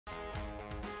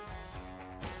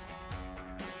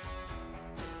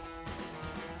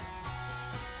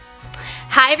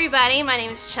Hi everybody, my name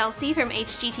is Chelsea from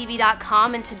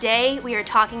HGTV.com, and today we are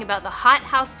talking about the hot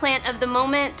houseplant of the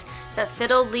moment, the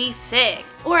Fiddle-Leaf fig,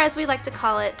 or as we like to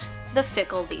call it, the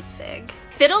Fickle-Leaf fig.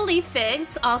 Fiddle-Leaf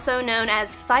figs, also known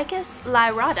as Ficus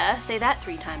Lyrata, say that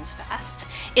 3 times fast,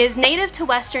 is native to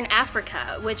Western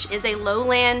Africa, which is a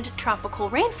lowland tropical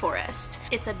rainforest.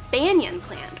 It's a banyan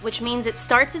plant, which means it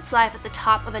starts its life at the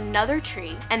top of another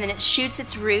tree, and then it shoots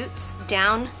its roots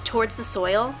down towards the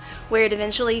soil, where it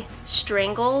eventually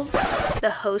strangles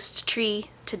the host tree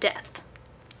to death.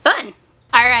 Fun!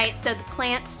 Alright, so the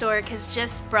plant stork has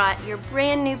just brought your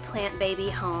brand new plant baby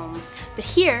home. But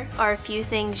here are a few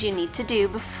things you need to do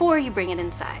before you bring it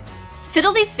inside.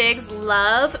 Fiddle-leaf figs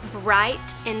love bright,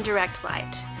 indirect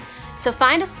light. So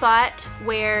find a spot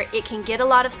where it can get a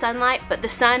lot of sunlight, but the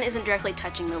sun isn't directly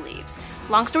touching the leaves.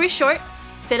 Long story short,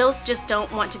 fiddles just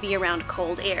don't want to be around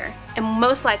cold air, and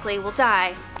most likely will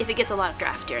die if it gets a lot of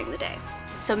draft during the day.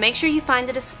 So make sure you find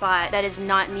it a spot that is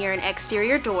not near an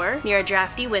exterior door, near a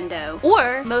drafty window,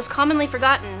 or, most commonly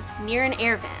forgotten, near an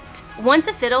air vent. Once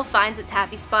a fiddle finds its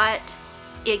happy spot,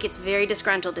 it gets very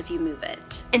disgruntled if you move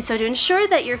it. And so to ensure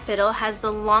that your fiddle has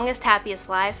the longest, happiest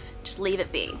life, just leave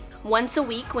it be. Once a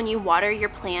week when you water your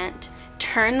plant,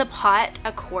 turn the pot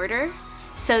a quarter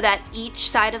so that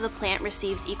each side of the plant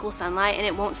receives equal sunlight and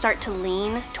it won't start to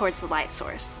lean towards the light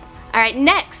source. Alright,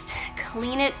 next,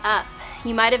 clean it up.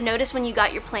 You might have noticed when you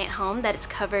got your plant home that it's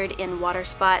covered in water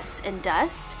spots and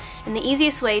dust, and the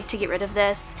easiest way to get rid of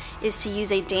this is to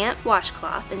use a damp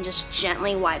washcloth and just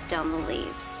gently wipe down the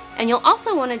leaves. And you'll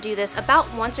also want to do this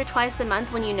about once or twice a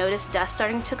month when you notice dust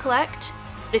starting to collect.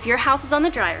 But if your house is on the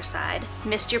drier side,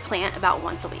 mist your plant about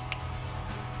once a week.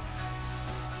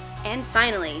 And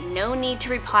finally, no need to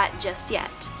repot just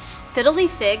yet.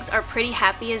 Fiddle-leaf figs are pretty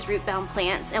happy as root-bound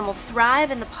plants and will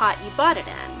thrive in the pot you bought it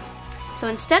in. So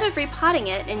instead of repotting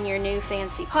it in your new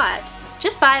fancy pot,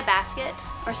 just buy a basket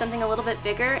or something a little bit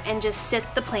bigger and just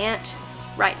sit the plant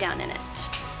right down in it.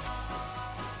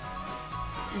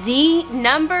 The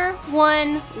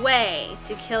 #1 way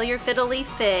to kill your fiddle-leaf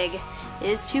fig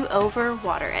is to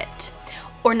overwater it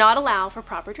or not allow for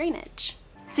proper drainage.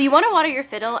 So you want to water your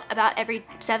fiddle about every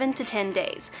 7 to 10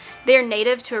 days. They are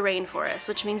native to a rainforest,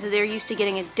 which means that they're used to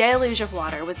getting a deluge of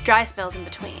water with dry spells in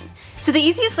between. So the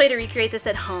easiest way to recreate this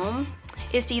at home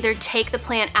is to either take the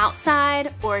plant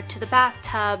outside or to the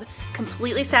bathtub,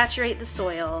 completely saturate the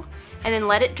soil, and then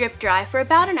let it drip dry for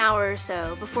about an hour or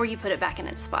so before you put it back in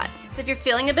its spot. So if you're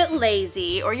feeling a bit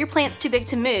lazy or your plant's too big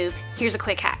to move, here's a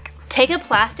quick hack. Take a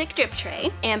plastic drip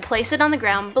tray and place it on the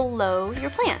ground below your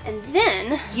plant. And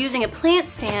then, using a plant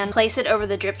stand, place it over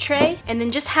the drip tray and then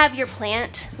just have your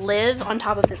plant live on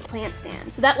top of this plant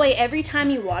stand. So that way every time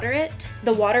you water it,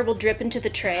 the water will drip into the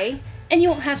tray and you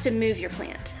won't have to move your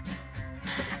plant.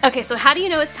 Okay, so how do you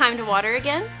know it's time to water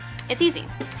again? It's easy.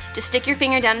 Just stick your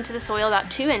finger down into the soil about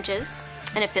 2 inches,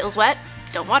 and if it feels wet,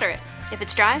 don't water it. If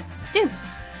it's dry, do.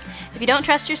 If you don't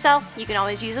trust yourself, you can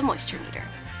always use a moisture meter.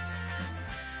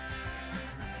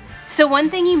 So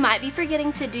one thing you might be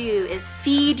forgetting to do is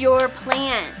feed your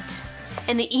plant.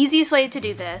 And the easiest way to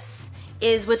do this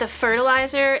is with a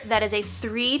fertilizer that is a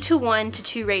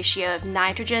 3:1:2 ratio of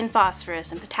nitrogen,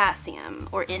 phosphorus, and potassium,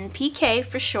 or NPK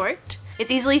for short. It's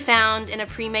easily found in a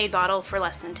pre-made bottle for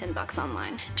less than $10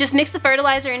 online. Just mix the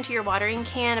fertilizer into your watering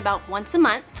can about once a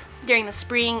month during the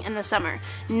spring and the summer.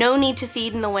 No need to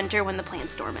feed in the winter when the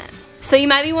plant's dormant. So you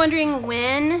might be wondering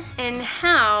when and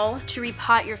how to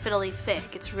repot your fiddle-leaf fig.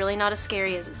 It's really not as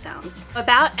scary as it sounds.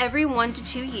 About every 1 to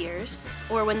 2 years,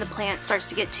 or when the plant starts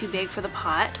to get too big for the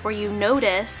pot, or you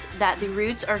notice that the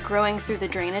roots are growing through the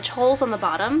drainage holes on the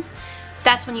bottom,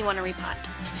 that's when you want to repot.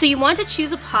 So you want to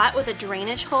choose a pot with a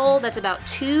drainage hole that's about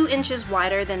 2 inches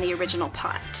wider than the original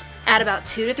pot. Add about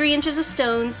 2 to 3 inches of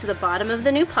stones to the bottom of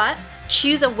the new pot.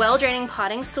 Choose a well-draining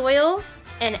potting soil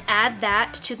and add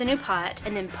that to the new pot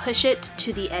and then push it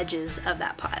to the edges of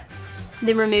that pot.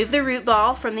 Then remove the root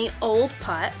ball from the old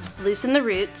pot, loosen the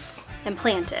roots, and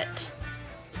plant it.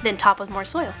 Then top with more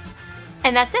soil.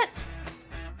 And that's it.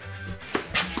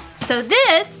 So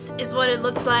this is what it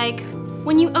looks like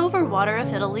when you overwater a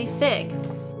fiddle-leaf fig.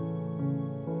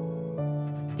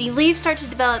 The leaves start to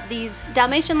develop these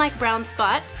Dalmatian-like brown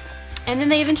spots, and then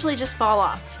they eventually just fall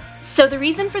off. So the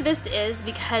reason for this is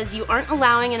because you aren't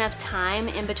allowing enough time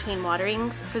in between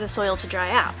waterings for the soil to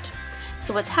dry out.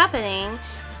 So what's happening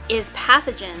is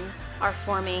pathogens are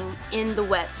forming in the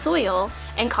wet soil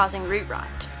and causing root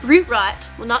rot. Root rot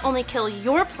will not only kill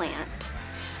your plant,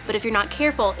 but if you're not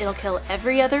careful, it'll kill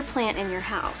every other plant in your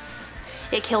house.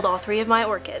 It killed all 3 of my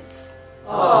orchids.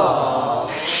 Aww.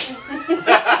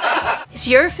 Is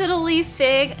your fiddle-leaf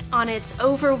fig on its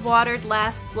overwatered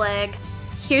last leg?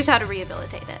 Here's how to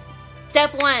rehabilitate it.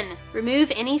 Step 1,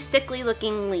 remove any sickly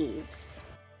looking leaves.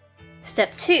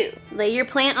 Step 2, lay your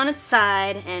plant on its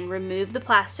side and remove the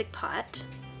plastic pot.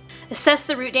 Assess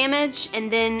the root damage and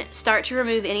then start to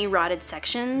remove any rotted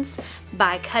sections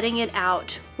by cutting it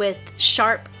out with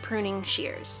sharp pruning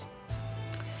shears.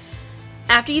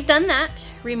 After you've done that,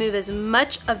 remove as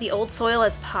much of the old soil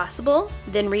as possible,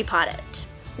 then repot it.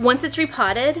 Once it's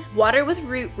repotted, water with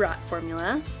root rot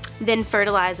formula, then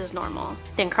fertilize as normal.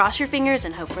 Then cross your fingers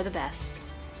and hope for the best.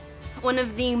 One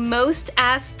of the most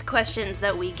asked questions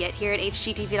that we get here at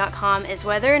HGTV.com is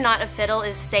whether or not a fiddle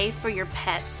is safe for your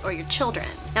pets or your children.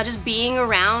 Now, just being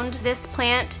around this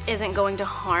plant isn't going to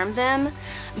harm them,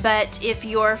 but if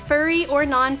your furry or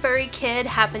non-furry kid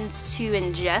happens to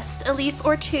ingest a leaf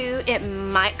or two, it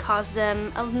might cause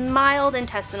them a mild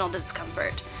intestinal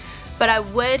discomfort. But I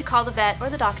would call the vet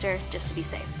or the doctor just to be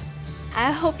safe.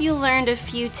 I hope you learned a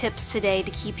few tips today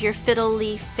to keep your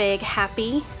Fiddle-Leaf fig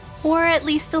happy, or at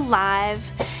least alive.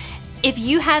 If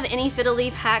you have any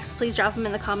Fiddle-Leaf hacks, please drop them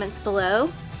in the comments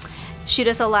below. Shoot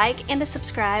us a like and a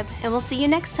subscribe, and we'll see you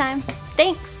next time.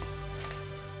 Thanks!